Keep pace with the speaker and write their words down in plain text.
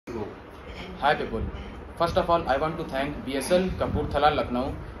Hi people. First of all, I want to thank BSL Kapurthala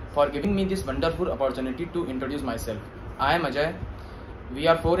Lucknow for giving me this wonderful opportunity to introduce myself. I am Ajay. We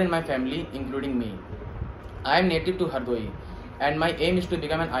are 4 in my family, including me. I am native to Hardoi and my aim is to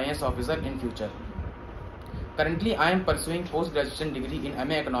become an IAS officer in future. Currently, I am pursuing post-graduation degree in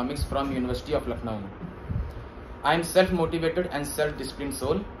MA Economics from University of Lucknow. I am self-motivated and self-disciplined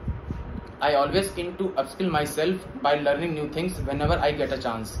soul. I always keen to upskill myself by learning new things whenever I get a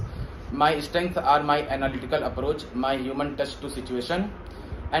chance. My strengths are my analytical approach, my human touch to situation,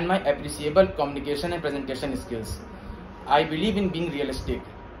 and my appreciable communication and presentation skills. I believe in being realistic.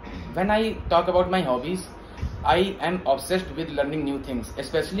 When I talk about my hobbies, I am obsessed with learning new things,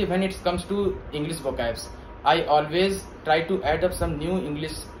 especially when it comes to English vocabs. I always try to add up some new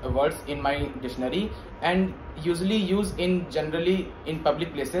English words in my dictionary and usually use generally in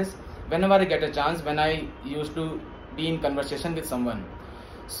public places whenever I get a chance, when I used to be in conversation with someone.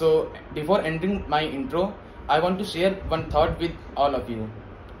 So before ending my intro, I want to share one thought with all of you.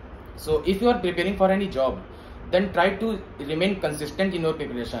 So if you are preparing for any job, then try to remain consistent in your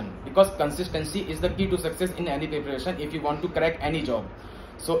preparation, because consistency is the key to success in any preparation if you want to crack any job.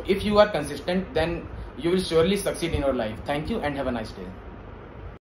 So if you are consistent, then you will surely succeed in your life. Thank you and have a nice day.